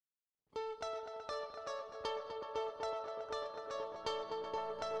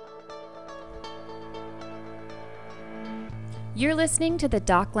You're listening to the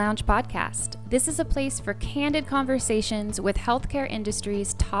Doc Lounge podcast. This is a place for candid conversations with healthcare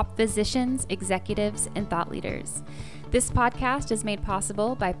industry's top physicians, executives, and thought leaders. This podcast is made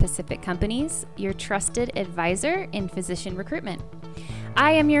possible by Pacific Companies, your trusted advisor in physician recruitment.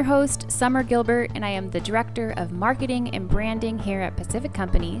 I am your host, Summer Gilbert, and I am the Director of Marketing and Branding here at Pacific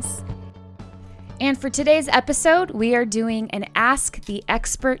Companies. And for today's episode, we are doing an Ask the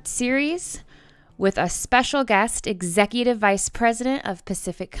Expert series with a special guest, Executive Vice President of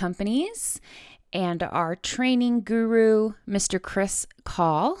Pacific Companies, and our training guru, Mr. Chris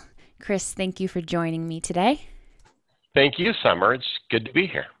Kahl. Chris, thank you for joining me today. Thank you, Summer. It's good to be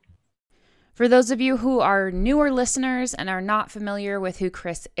here. For those of you who are newer listeners and are not familiar with who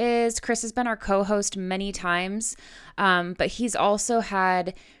Chris has been our co-host many times, but he's also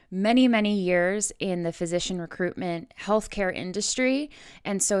had many years in the physician recruitment healthcare industry,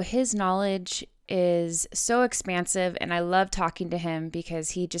 and so his knowledge is so expansive, and I love talking to him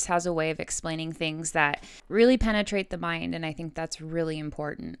because he just has a way of explaining things that really penetrate the mind, and I think that's really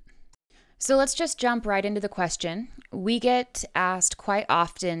important. So let's just jump right into the question. We get asked quite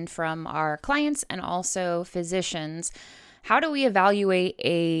often from our clients and also physicians, how do we evaluate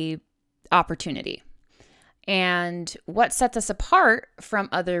a opportunity? And what sets us apart from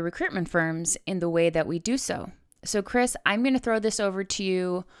other recruitment firms in the way that we do so? So Chris, I'm going to throw this over to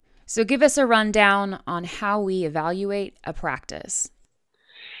you. So give us a rundown on how we evaluate a practice.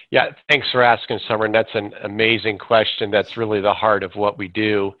 Yeah, thanks for asking, Summer. And that's an amazing question. That's really the heart of what we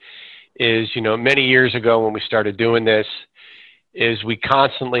do is, many years ago when we started doing this, is we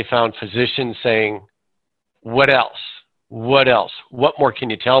constantly found physicians saying, what else? What else? What more can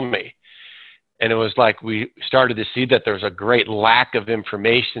you tell me? And it was like we started to see that there was a great lack of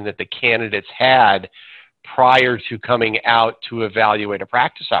information that the candidates had prior to coming out to evaluate a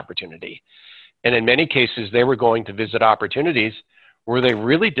practice opportunity. And in many cases, they were going to visit opportunities where they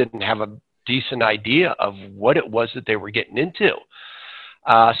really didn't have a decent idea of what it was that they were getting into.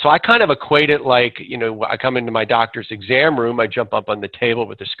 So I kind of equate it like, I come into my doctor's exam room, I jump up on the table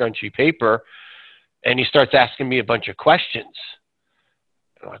with a scrunchy paper, and he starts asking me a bunch of questions.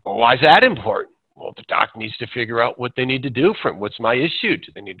 I'm like, well, why is that important? Well, the doc needs to figure out what they need to do for him. What's my issue?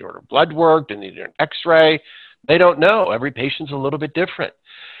 Do they need to order blood work? Do they need an x-ray? They don't know. Every patient's a little bit different.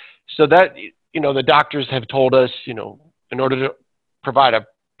 So that, the doctors have told us, in order to provide a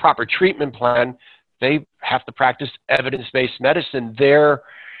proper treatment plan, they have to practice evidence-based medicine. Their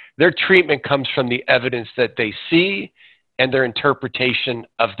treatment comes from the evidence that they see and their interpretation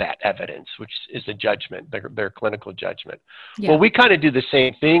of that evidence, which is a judgment, their clinical judgment. Yeah. Well, we kind of do the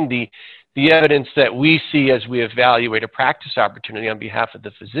same thing. The evidence that we see as we evaluate a practice opportunity on behalf of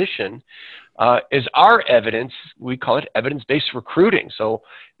the physician is our evidence. We call it evidence-based recruiting. So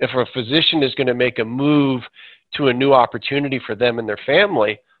if a physician is going to make a move to a new opportunity for them and their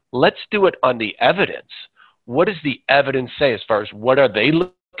family, let's do it on the evidence. What does the evidence say as far as what are they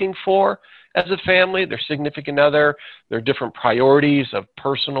looking for as a family, their significant other, their different priorities of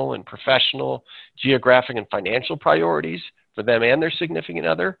personal and professional, geographic and financial priorities for them and their significant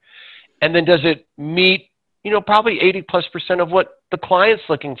other? And then does it meet, probably 80+% of what the client's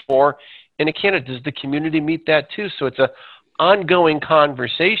looking for in a candidate? Does the community meet that too? So it's an ongoing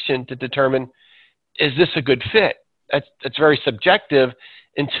conversation to determine, is this a good fit? That's very subjective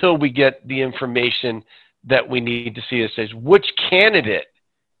until we get the information that we need to see that says which candidate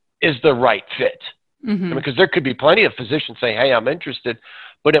is the right fit. Mm-hmm. Because there could be plenty of physicians saying, hey, I'm interested,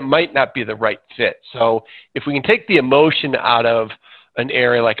 but it might not be the right fit. So if we can take the emotion out of an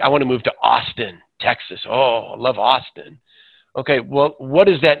area like I want to move to Austin, Texas. Oh, I love Austin. Okay, well, what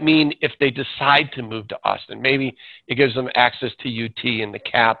does that mean if they decide to move to Austin? Maybe it gives them access to UT and the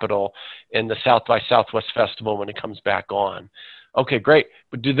Capitol and the South by Southwest Festival when it comes back on. Okay, great.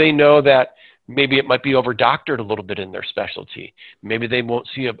 But do they know that maybe it might be over-doctored a little bit in their specialty? Maybe they won't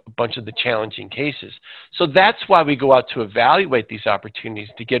see a bunch of the challenging cases. So that's why we go out to evaluate these opportunities,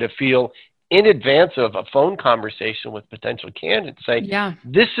 to get a feel in advance of a phone conversation with potential candidates, say,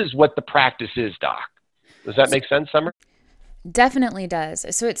 This is what the practice is, doc. Does that make sense, Summer? Definitely does.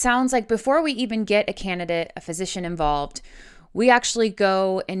 So it sounds like before we even get a candidate, a physician involved, we actually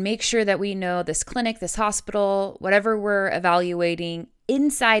go and make sure that we know this clinic, this hospital, whatever we're evaluating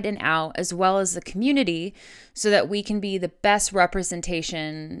inside and out, as well as the community, so that we can be the best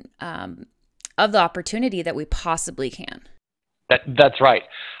representation of the opportunity that we possibly can. That's right.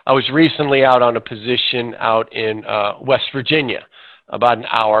 I was recently out on a position out in West Virginia, about an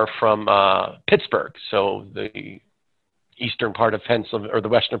hour from Pittsburgh, so the eastern part of Pennsylvania, or the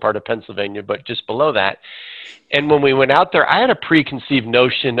western part of Pennsylvania, but just below that. And when we went out there, I had a preconceived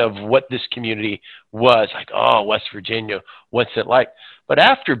notion of what this community was. Like, oh, West Virginia, what's it like? But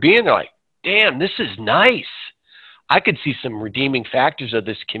after being there, like, damn, this is nice. I could see some redeeming factors of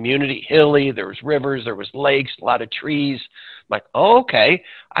this community. Hilly, there was rivers, there was lakes, a lot of trees. I'm like, oh, okay,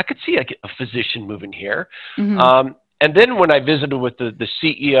 I could see a physician moving here. Mm-hmm. And then when I visited with the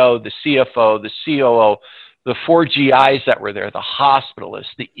CEO, the CFO, the COO, the 4 GIs that were there, the hospitalist,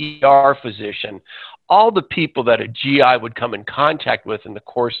 the ER physician, all the people that a GI would come in contact with in the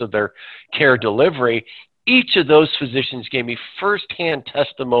course of their care delivery, each of those physicians gave me firsthand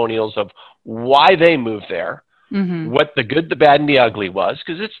testimonials of why they moved there, Mm-hmm. what the good, the bad, and the ugly was,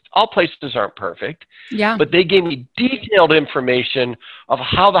 because it's all places aren't perfect. Yeah. But they gave me detailed information of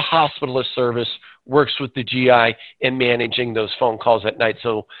how the hospitalist service works with the GI in managing those phone calls at night,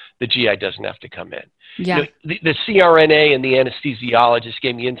 so the GI doesn't have to come in. Yeah. You know, the CRNA and the anesthesiologist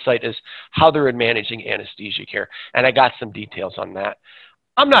gave me insight as how they're managing anesthesia care, and I got some details on that.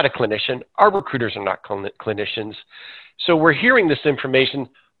 I'm not a clinician. Our recruiters are not clinicians. So we're hearing this information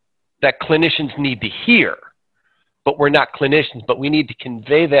that clinicians need to hear, but we're not clinicians, but we need to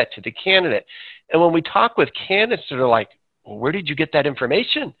convey that to the candidate. And when we talk with candidates that are like, well, where did you get that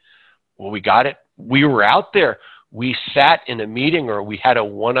information? Well, we got it. We were out there. We sat in a meeting, or we had a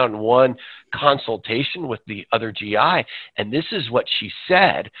one-on-one consultation with the other GI, and this is what she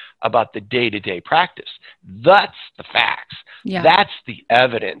said about the day-to-day practice. That's the facts. Yeah. That's the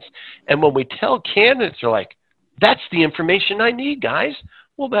evidence. And when we tell candidates, they're like, that's the information I need, guys.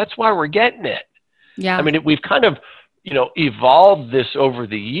 Well, that's why we're getting it. Yeah. I mean, we've kind of, evolved this over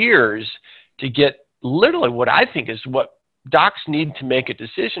the years to get literally what I think is what docs need to make a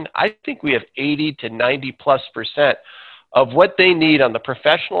decision. I think we have 80 to 90+% of what they need on the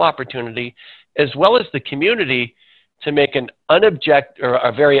professional opportunity, as well as the community, to make an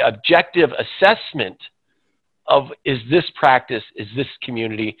a very objective assessment of, is this practice, is this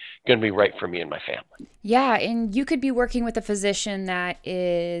community going to be right for me and my family? Yeah, and you could be working with a physician that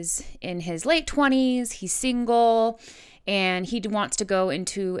is in his late 20s, he's single, and he wants to go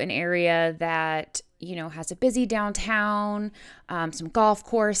into an area that, has a busy downtown, some golf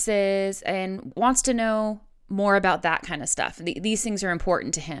courses, and wants to know more about that kind of stuff. These things are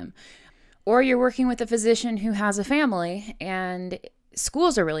important to him. Or you're working with a physician who has a family, and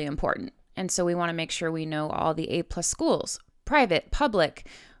schools are really important. And so we want to make sure we know all the A+ schools, private, public,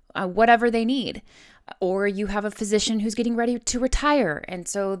 whatever they need. Or you have a physician who's getting ready to retire. And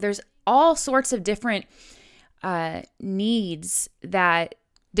so there's all sorts of different needs that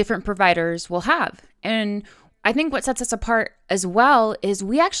different providers will have. And I think what sets us apart as well is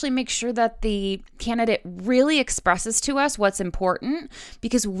we actually make sure that the candidate really expresses to us what's important,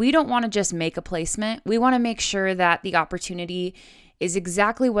 because we don't want to just make a placement. We want to make sure that the opportunity is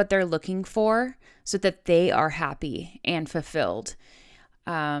exactly what they're looking for, so that they are happy and fulfilled.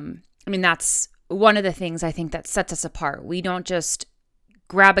 That's one of the things I think that sets us apart. We don't just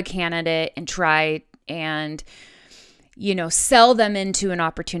grab a candidate and try and, sell them into an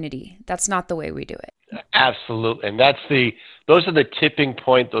opportunity. That's not the way we do it. Absolutely. And those are the tipping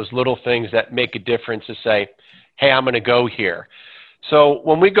point, those little things that make a difference to say, hey, I'm going to go here. So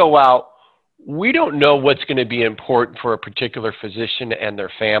when we go out, we don't know what's going to be important for a particular physician and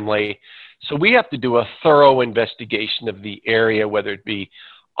their family. So we have to do a thorough investigation of the area, whether it be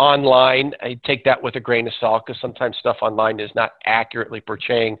online. I take that with a grain of salt, because sometimes stuff online is not accurately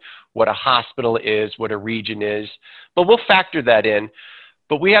portraying what a hospital is, what a region is. But we'll factor that in.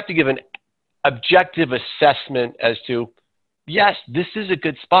 But we have to give an objective assessment as to, yes, this is a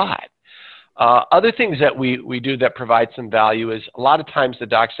good spot. Other things that we do that provide some value is, a lot of times the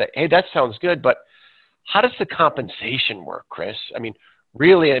docs say, hey, that sounds good, but how does the compensation work, Chris?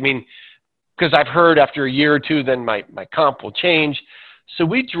 Really, because I've heard after a year or two, then my comp will change. So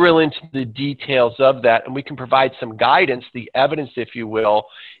we drill into the details of that, and we can provide some guidance, the evidence, if you will,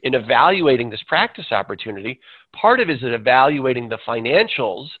 in evaluating this practice opportunity. Part of it is in evaluating the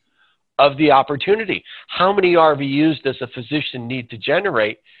financials of the opportunity. How many RVUs does a physician need to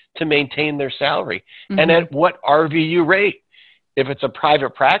generate to maintain their salary? Mm-hmm. And at what RVU rate? If it's a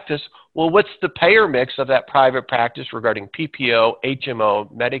private practice, well, what's the payer mix of that private practice regarding PPO,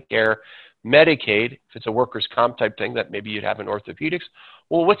 HMO, Medicare, Medicaid? If it's a workers' comp type thing that maybe you'd have in orthopedics,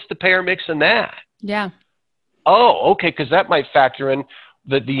 well, what's the payer mix in that? Yeah. Oh, okay, because that might factor in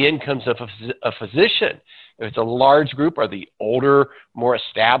the incomes of a physician. If it's a large group, are the older, more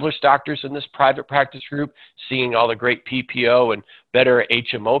established doctors in this private practice group seeing all the great PPO and better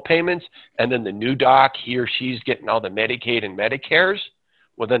HMO payments, and then the new doc, he or she's getting all the Medicaid and Medicares?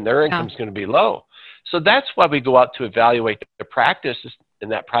 Well, then their income's going to be low. So that's why we go out to evaluate the practice in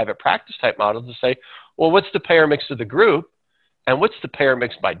that private practice type model to say, well, what's the payer mix of the group and what's the payer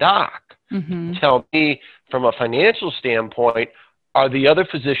mix by doc? Mm-hmm. Tell me from a financial standpoint, are the other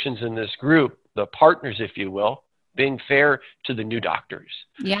physicians in this group, the partners, if you will, being fair to the new doctors?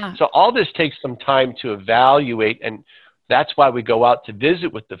 Yeah. So all this takes some time to evaluate, and that's why we go out to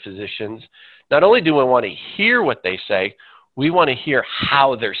visit with the physicians. Not only do we want to hear what they say, we want to hear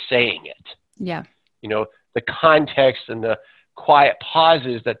how they're saying it. Yeah. You know, the context and the quiet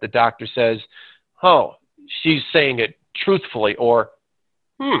pauses that the doctor says, oh, she's saying it truthfully, or,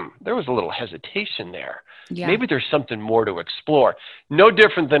 there was a little hesitation there. Yeah. Maybe there's something more to explore. No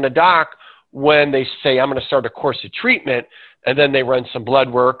different than a doc when they say, I'm going to start a course of treatment, and then they run some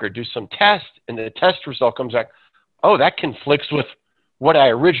blood work or do some tests, and the test result comes back, oh, that conflicts with what I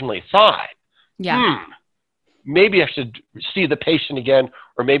originally thought. Yeah. Maybe I should see the patient again,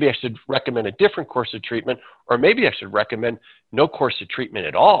 or maybe I should recommend a different course of treatment, or maybe I should recommend no course of treatment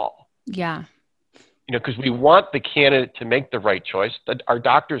at all. Yeah. You know, because we want the candidate to make the right choice. Our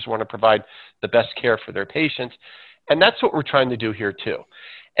doctors want to provide the best care for their patients, and that's what we're trying to do here too.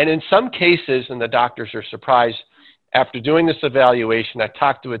 And in some cases, and the doctors are surprised, after doing this evaluation, I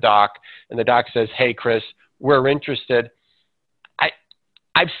talked to a doc, and the doc says, hey, Chris, we're interested.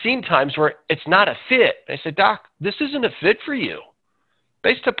 I've seen times where it's not a fit. I said, doc, this isn't a fit for you.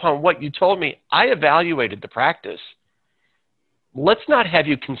 Based upon what you told me, I evaluated the practice. Let's not have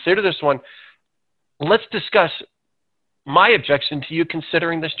you consider this one. Let's discuss my objection to you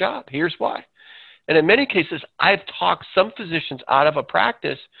considering this job. Here's why. And in many cases, I've talked some physicians out of a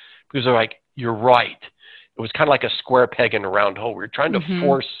practice because they're like, you're right. It was kind of like a square peg in a round hole. We were trying to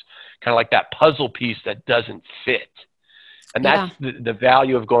force kind of like that puzzle piece that doesn't fit. And that's the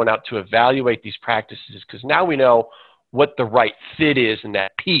value of going out to evaluate these practices, because now we know what the right fit is in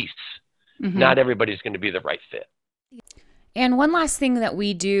that piece. Not everybody's going to be the right fit. And one last thing that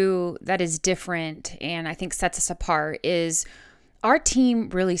we do that is different and I think sets us apart is our team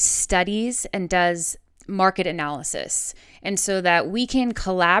really studies and does market analysis. And so that we can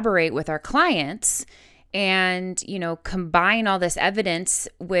collaborate with our clients and, you know, combine all this evidence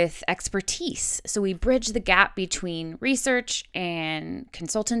with expertise. So we bridge the gap between research and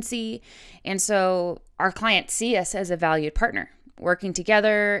consultancy. And so our clients see us as a valued partner, working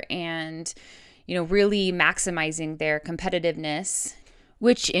together and, you know, really maximizing their competitiveness,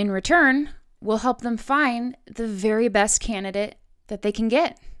 which in return will help them find the very best candidate that they can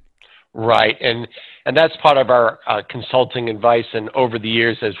get. Right. And that's part of our consulting advice. And over the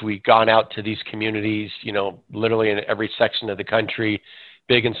years, as we've gone out to these communities, you know, literally in every section of the country,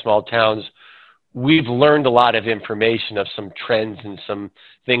 big and small towns, we've learned a lot of information of some trends and some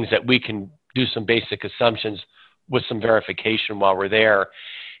things that we can do some basic assumptions with some verification while we're there.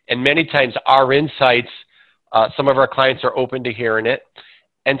 And many times our insights, some of our clients are open to hearing it,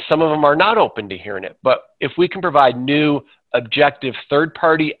 and some of them are not open to hearing it. But if we can provide new, objective,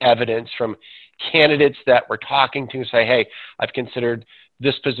 third-party evidence from candidates that we're talking to, say, hey, I've considered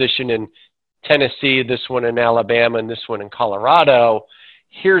this position in Tennessee, this one in Alabama, and this one in Colorado.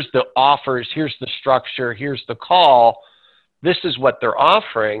 Here's the offers, here's the structure, here's the call. This is what they're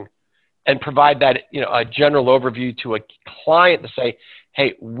offering, and provide that, you know, a general overview to a client to say,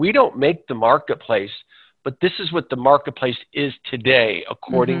 hey, we don't make the marketplace, but this is what the marketplace is today,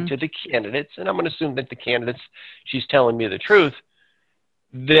 according to the candidates. And I'm going to assume that the candidates, she's telling me the truth.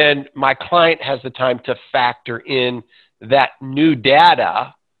 Then my client has the time to factor in that new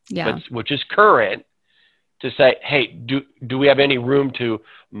data, which is current, to say, hey, do we have any room to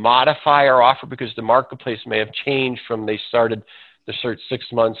modify our offer? Because the marketplace may have changed from they started the search 6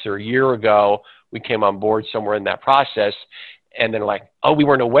 months or a year ago. We came on board somewhere in that process. And they're like, oh, we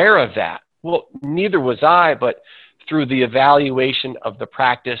weren't aware of that. Well, neither was I, but through the evaluation of the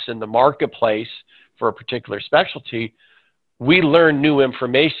practice and the marketplace for a particular specialty, we learn new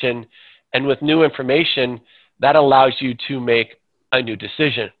information. And with new information, that allows you to make a new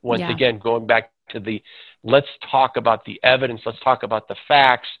decision. Once again, going back to let's talk about the evidence, let's talk about the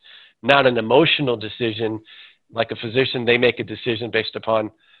facts, not an emotional decision. Like a physician, they make a decision based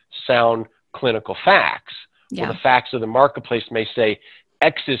upon sound clinical facts. Well, the facts of the marketplace may say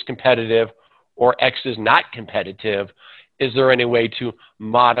X is competitive or X is not competitive. Is there any way to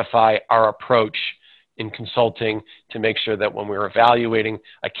modify our approach in consulting to make sure that when we're evaluating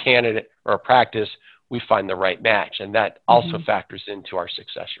a candidate or a practice, we find the right match? And that also factors into our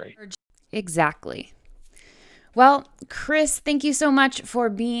success rate. Exactly. Well, Chris, thank you so much for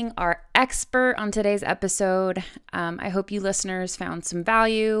being our expert on today's episode. I hope you listeners found some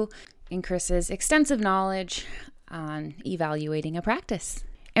value in Chris's extensive knowledge on evaluating a practice.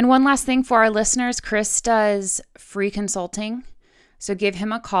 And one last thing for our listeners, Chris does free consulting. So give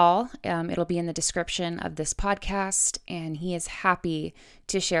him a call. It'll be in the description of this podcast, and he is happy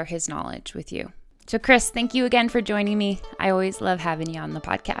to share his knowledge with you. So Chris, thank you again for joining me. I always love having you on the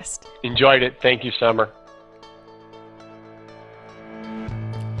podcast. Enjoyed it. Thank you, Summer.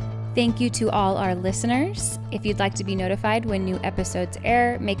 Thank you to all our listeners. If you'd like to be notified when new episodes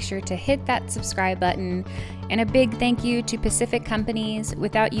air, make sure to hit that subscribe button. And a big thank you to Pacific Companies.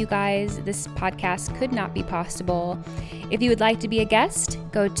 Without you guys, this podcast could not be possible. If you would like to be a guest,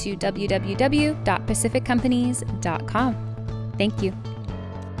 go to www.pacificcompanies.com. Thank you.